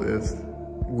comfortable if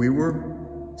we were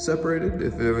separated?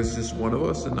 If there was just one of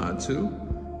us and not two?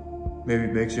 Maybe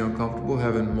it makes you uncomfortable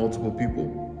having multiple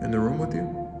people in the room with you?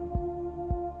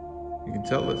 You can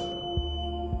tell us.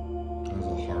 That was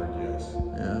a hard yes.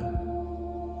 Yeah.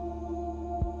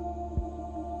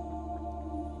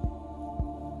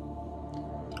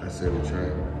 I say we try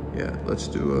it. Yeah, let's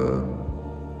do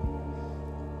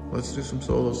some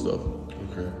solo stuff.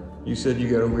 Okay. You said you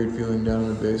got a weird feeling down in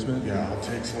the basement? Yeah, I'll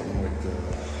take something like the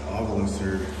obelisk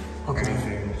or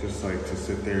anything, just like to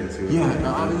sit there and see what Yeah,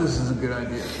 no, I think this is a good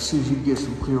idea. See if you can get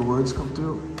some clear words come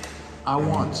through. I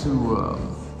want to,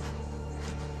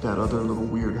 that other little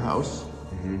weird house,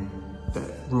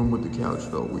 that room with the couch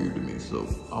felt weird to me, so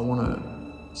I want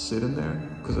to sit in there,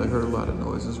 because I heard a lot of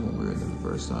noises when we were in there the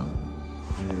first time.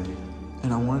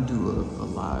 And I want to do a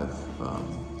live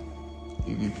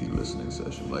EVP listening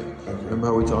session. Like, remember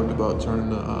how we talked about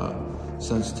turning the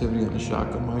sensitivity on the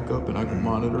shotgun mic up and I can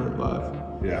monitor it live?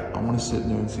 Yeah. I want to sit in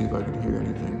there and see if I can hear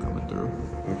anything coming through.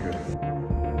 Okay.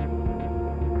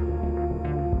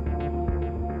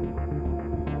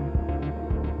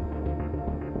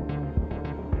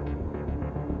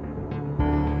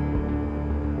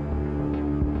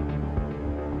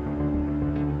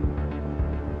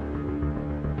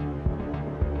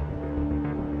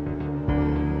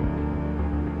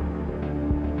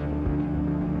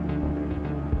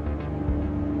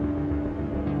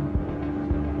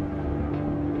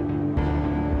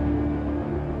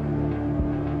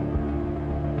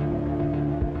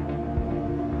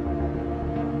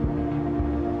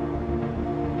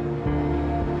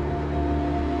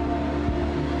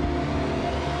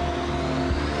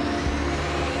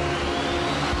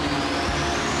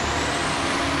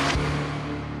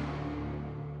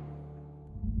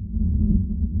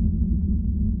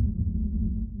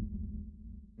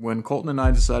 When Colton and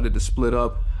I decided to split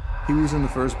up, he was in the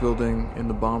first building in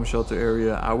the bomb shelter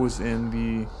area. I was in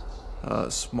the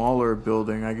smaller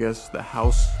building, I guess the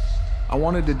house. I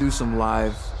wanted to do some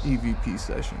live EVP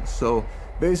sessions. So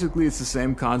basically it's the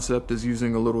same concept as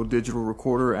using a little digital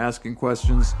recorder, asking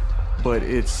questions, but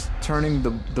it's turning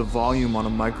the volume on a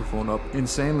microphone up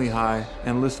insanely high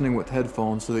and listening with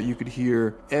headphones so that you could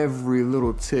hear every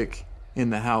little tick in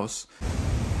the house.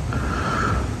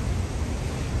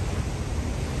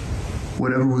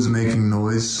 Whatever was making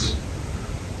noise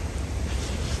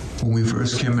when we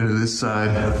first came into this side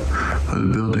of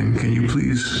the building, can you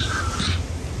please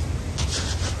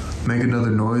make another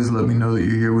noise? Let me know that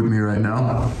you're here with me right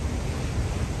now.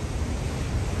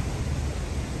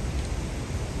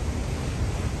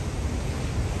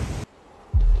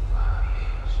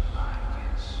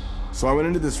 So I went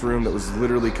into this room that was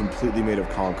literally completely made of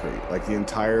concrete. Like the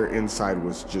entire inside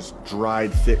was just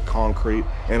dried, thick concrete.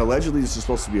 And allegedly this is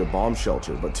supposed to be a bomb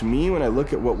shelter. But to me, when I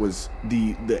look at what was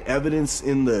the evidence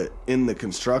in the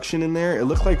construction in there, it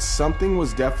looked like something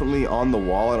was definitely on the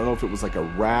wall. I don't know if it was like a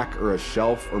rack or a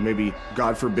shelf or maybe,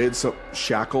 God forbid, some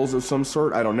shackles of some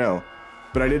sort. I don't know.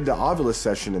 But I did the Ovilus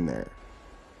session in there.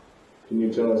 Can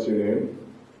you tell us your name?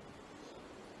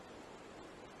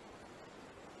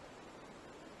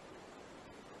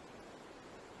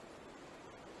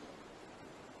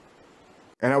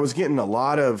 And I was getting a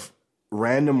lot of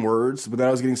random words, but then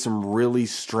I was getting some really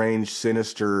strange,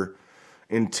 sinister,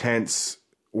 intense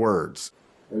words.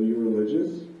 Are you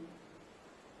religious?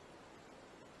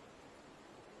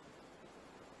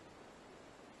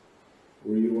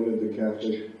 Were you one of the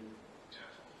Catholic?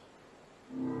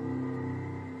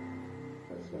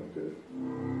 That's not good.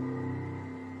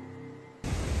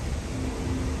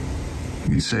 You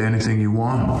can say anything you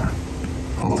want.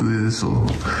 Hopefully this will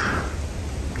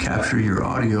capture your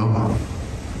audio.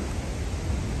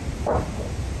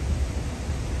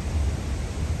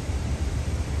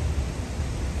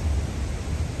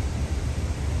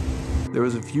 There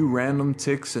was a few random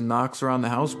ticks and knocks around the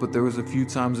house, but there was a few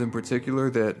times in particular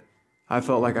that I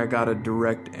felt like I got a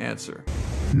direct answer.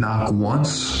 Knock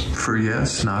once for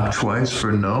yes, knock twice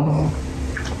for no.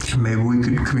 Maybe we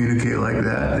could communicate like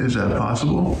that. Is that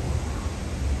possible?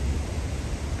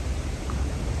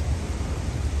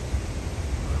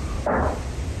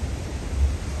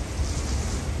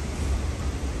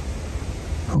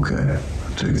 Okay,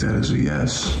 I'll take that as a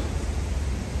yes.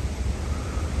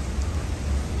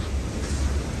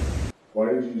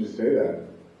 Why did you just say that?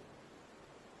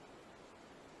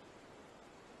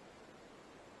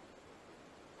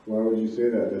 Why would you say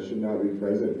that? That should not be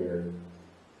present here.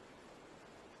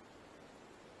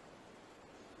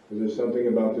 Is there something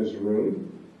about this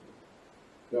room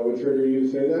that would trigger you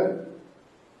to say that?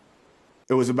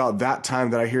 It was about that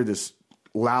time that I hear this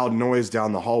loud noise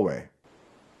down the hallway.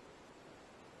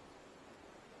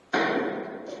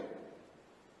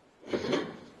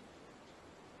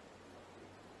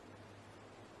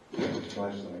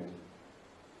 Flashlight.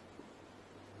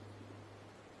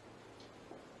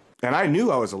 And I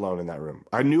knew I was alone in that room.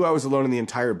 I knew I was alone in the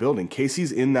entire building.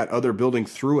 Casey's in that other building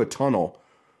through a tunnel.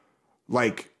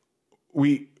 Like,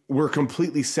 we're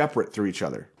completely separate through each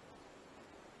other.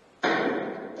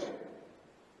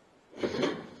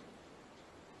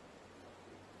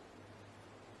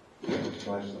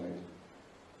 Flashlight.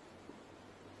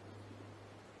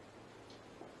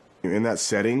 In that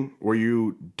setting where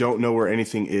you don't know where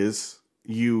anything is,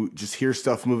 you just hear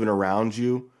stuff moving around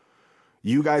you.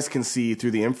 You guys can see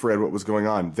through the infrared what was going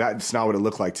on. That's not what it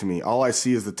looked like to me. All I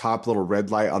see is the top little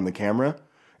red light on the camera,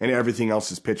 and everything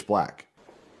else is pitch black.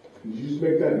 Did you just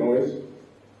make that noise?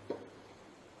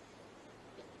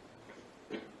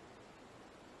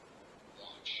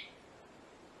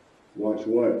 Watch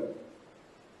what?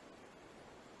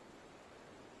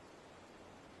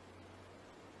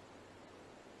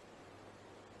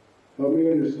 Help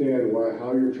me understand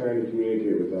how you're trying to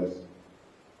communicate with us.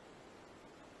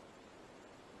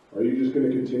 Are you just going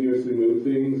to continuously move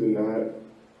things and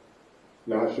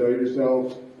not show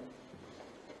yourself?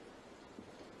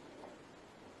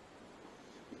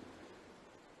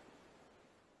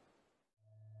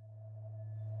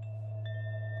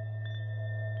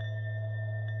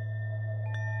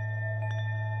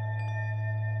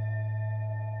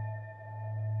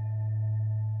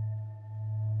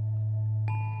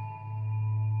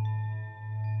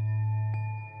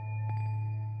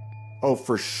 Oh,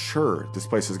 for sure, this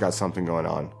place has got something going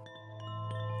on.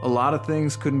 A lot of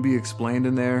things couldn't be explained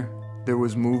in there. There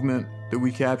was movement that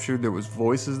we captured, there was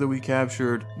voices that we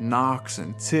captured, knocks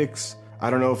and ticks. I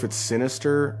don't know if it's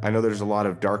sinister. I know there's a lot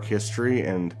of dark history,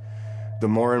 and the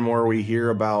more and more we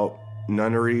hear about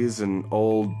nunneries and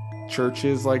old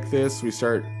churches like this, we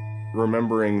start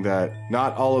remembering that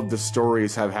not all of the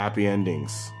stories have happy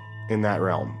endings in that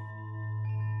realm.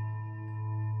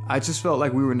 I just felt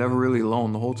like we were never really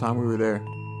alone the whole time we were there.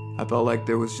 I felt like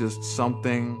there was just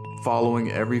something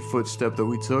following every footstep that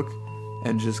we took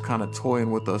and just kind of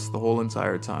toying with us the whole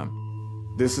entire time.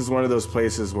 This is one of those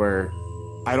places where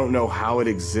I don't know how it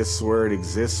exists, where it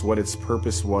exists, what its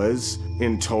purpose was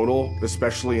in total,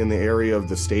 especially in the area of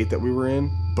the state that we were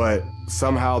in, but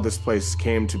somehow this place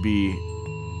came to be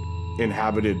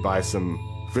inhabited by some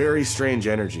very strange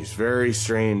energies, very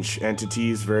strange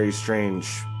entities, very strange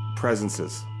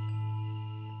presences.